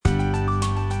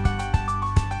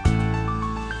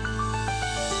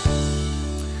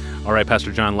All right,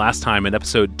 Pastor John, last time in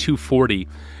episode 240,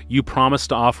 you promised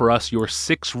to offer us your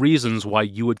 6 reasons why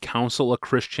you would counsel a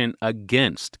Christian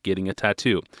against getting a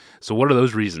tattoo. So what are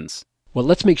those reasons? Well,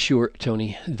 let's make sure,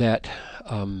 Tony, that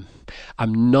I'm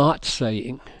not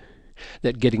saying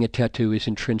that getting a tattoo is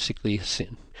intrinsically a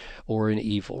sin or an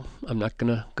evil. I'm not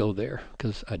going to go there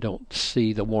because I don't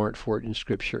see the warrant for it in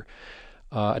Scripture.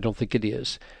 I don't think it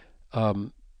is. I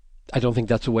don't think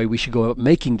that's the way we should go about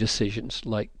making decisions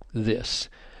like this.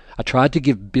 I tried to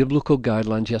give biblical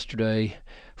guidelines yesterday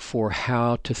for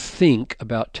how to think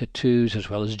about tattoos as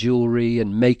well as jewelry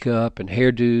and makeup and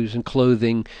hairdos and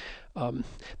clothing.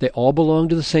 They all belong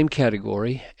to the same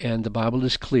category, and the Bible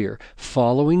is clear.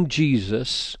 Following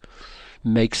Jesus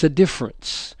makes a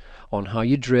difference on how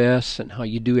you dress and how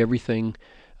you do everything,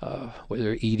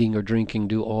 whether eating or drinking,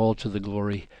 do all to the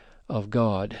glory of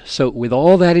God. So with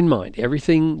all that in mind,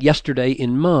 everything yesterday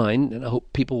in mind, and I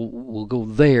hope people will go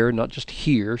there, not just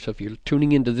here. So if you're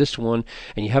tuning into this one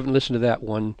and you haven't listened to that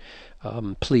one,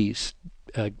 please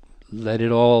let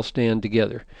it all stand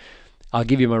together. I'll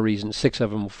give you my reasons, 6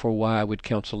 of them, for why I would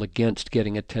counsel against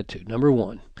getting a tattoo. Number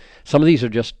 1, some of these are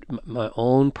just my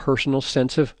own personal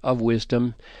sense of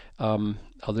wisdom.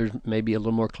 Others may be a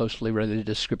little more closely related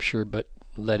to Scripture, but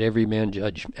let every man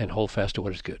judge and hold fast to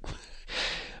what is good.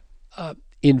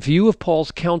 In view of Paul's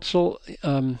counsel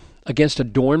against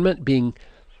adornment being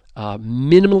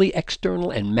minimally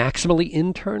external and maximally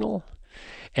internal,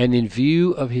 and in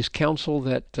view of his counsel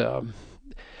that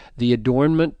the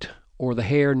adornment or the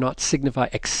hair not signify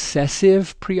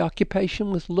excessive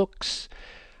preoccupation with looks,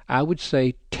 I would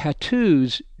say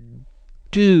tattoos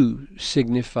do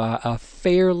signify a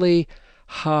fairly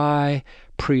high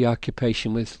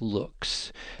preoccupation with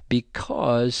looks,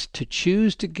 because to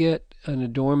choose to get an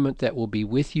adornment that will be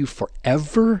with you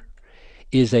forever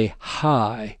is a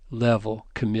high level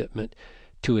commitment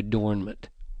to adornment.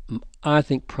 I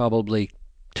think probably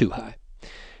too high.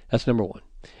 That's number 1.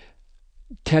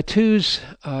 Tattoos,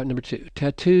 number 2,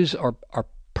 tattoos are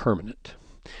permanent.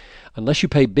 Unless you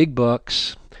pay big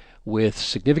bucks with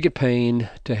significant pain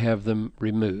to have them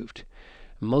removed.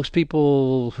 Most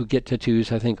people who get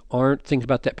tattoos, I think, aren't thinking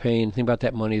about that pain, thinking about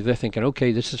that money. They're thinking,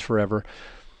 okay, this is forever.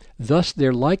 Thus,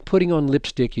 they're like putting on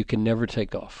lipstick you can never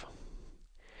take off.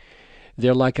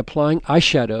 They're like applying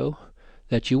eyeshadow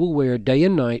that you will wear day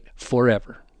and night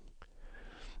forever.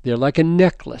 They're like a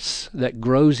necklace that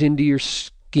grows into your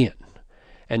skin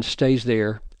and stays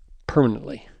there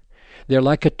permanently. They're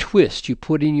like a twist you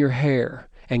put in your hair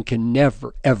and can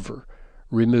never, ever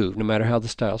remove, no matter how the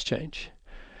styles change.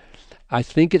 I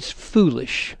think it's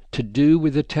foolish to do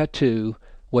with a tattoo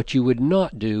what you would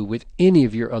not do with any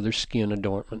of your other skin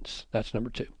adornments. That's number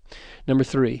 2. Number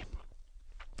 3,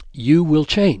 you will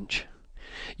change.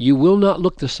 You will not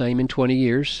look the same in 20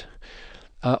 years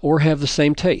or have the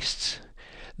same tastes.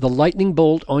 The lightning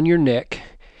bolt on your neck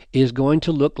is going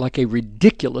to look like a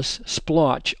ridiculous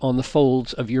splotch on the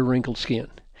folds of your wrinkled skin.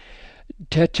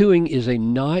 Tattooing is a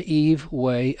naive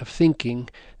way of thinking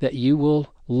that you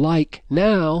will like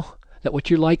now, that what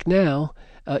you like now,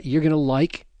 you're going to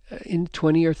like in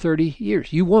 20 or 30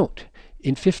 years. You won't.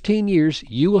 In 15 years,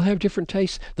 you will have different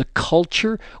tastes. The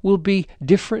culture will be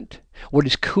different. What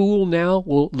is cool now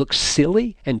will look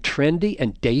silly and trendy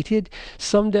and dated.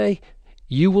 Someday,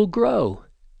 you will grow.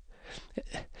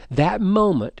 That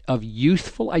moment of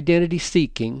youthful identity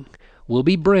seeking will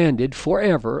be branded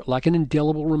forever like an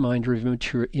indelible reminder of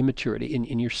immaturity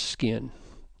in your skin.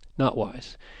 Not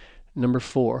wise. Number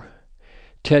 4,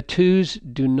 tattoos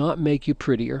do not make you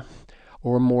prettier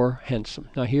or more handsome.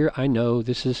 Now here, I know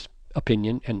this is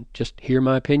opinion, and just hear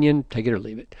my opinion, take it or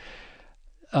leave it.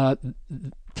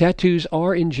 Tattoos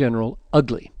are, in general,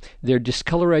 ugly. They're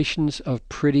discolorations of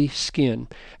pretty skin,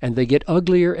 and they get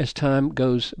uglier as time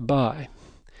goes by.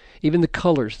 Even the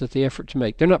colors that they effort to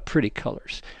make, they're not pretty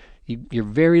colors. You're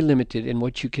very limited in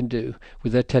what you can do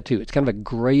with that tattoo. It's kind of a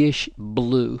grayish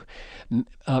blue.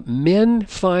 Men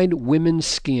find women's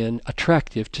skin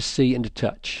attractive to see and to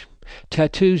touch.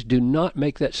 Tattoos do not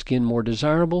make that skin more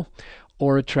desirable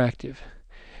or attractive.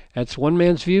 That's one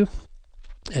man's view,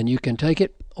 and you can take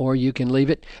it or you can leave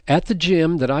it. At the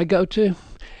gym that I go to,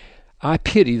 I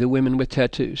pity the women with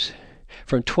tattoos.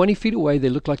 From 20 feet away, they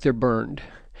look like they're burned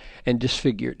and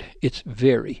disfigured. It's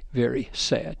very, very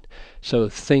sad. So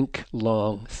think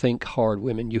long, think hard,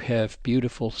 women. You have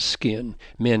beautiful skin.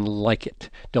 Men like it.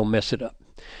 Don't mess it up.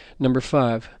 Number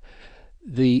 5,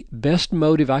 the best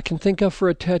motive I can think of for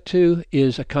a tattoo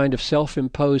is a kind of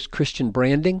self-imposed Christian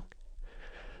branding.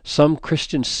 Some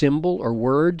Christian symbol or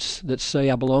words that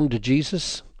say I belong to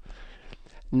Jesus.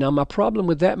 Now, my problem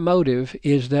with that motive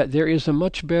is that there is a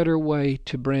much better way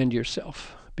to brand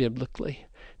yourself biblically.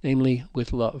 namely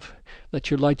with love. Let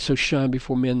your light so shine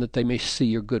before men that they may see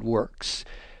your good works.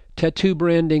 Tattoo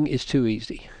branding is too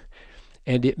easy.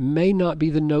 And it may not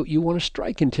be the note you want to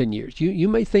strike in 10 years. You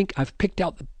may think, I've picked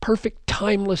out the perfect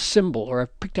timeless symbol, or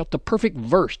I've picked out the perfect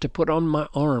verse to put on my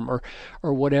arm,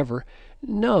 or whatever.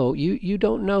 No, you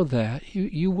don't know that.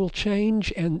 You will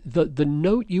change, and the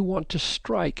note you want to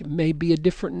strike may be a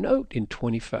different note in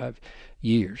 25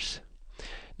 years.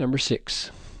 Number 6,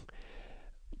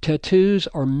 tattoos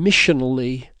are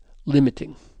missionally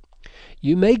limiting.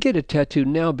 You may get a tattoo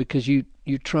now because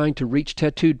you're trying to reach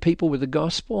tattooed people with the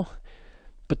gospel,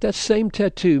 but that same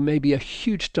tattoo may be a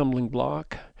huge stumbling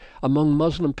block among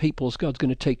Muslim peoples God's going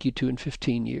to take you to in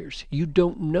 15 years. You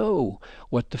don't know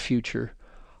what the future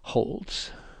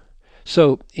holds.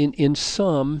 So in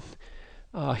sum,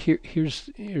 here's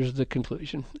the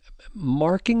conclusion.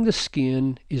 Marking the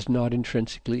skin is not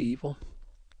intrinsically evil.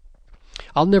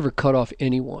 I'll never cut off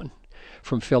anyone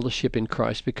from fellowship in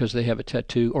Christ because they have a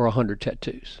tattoo or 100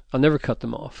 tattoos. I'll never cut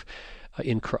them off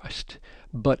in Christ.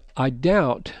 But I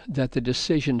doubt that the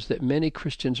decisions that many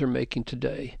Christians are making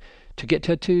today to get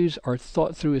tattoos are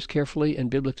thought through as carefully and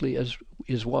biblically as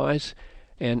is wise.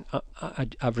 And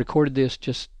I've recorded this.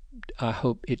 I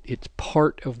hope it's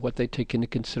part of what they take into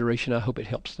consideration. I hope it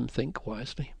helps them think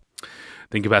wisely.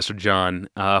 Thank you, Pastor John.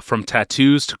 From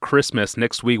tattoos to Christmas,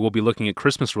 next week we'll be looking at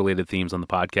Christmas-related themes on the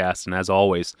podcast. And as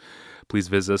always, please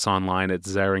visit us online at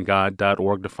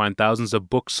desiringgod.org to find thousands of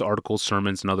books, articles,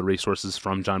 sermons, and other resources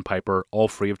from John Piper, all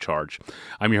free of charge.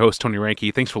 I'm your host, Tony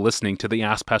Reinke. Thanks for listening to the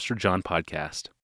Ask Pastor John podcast.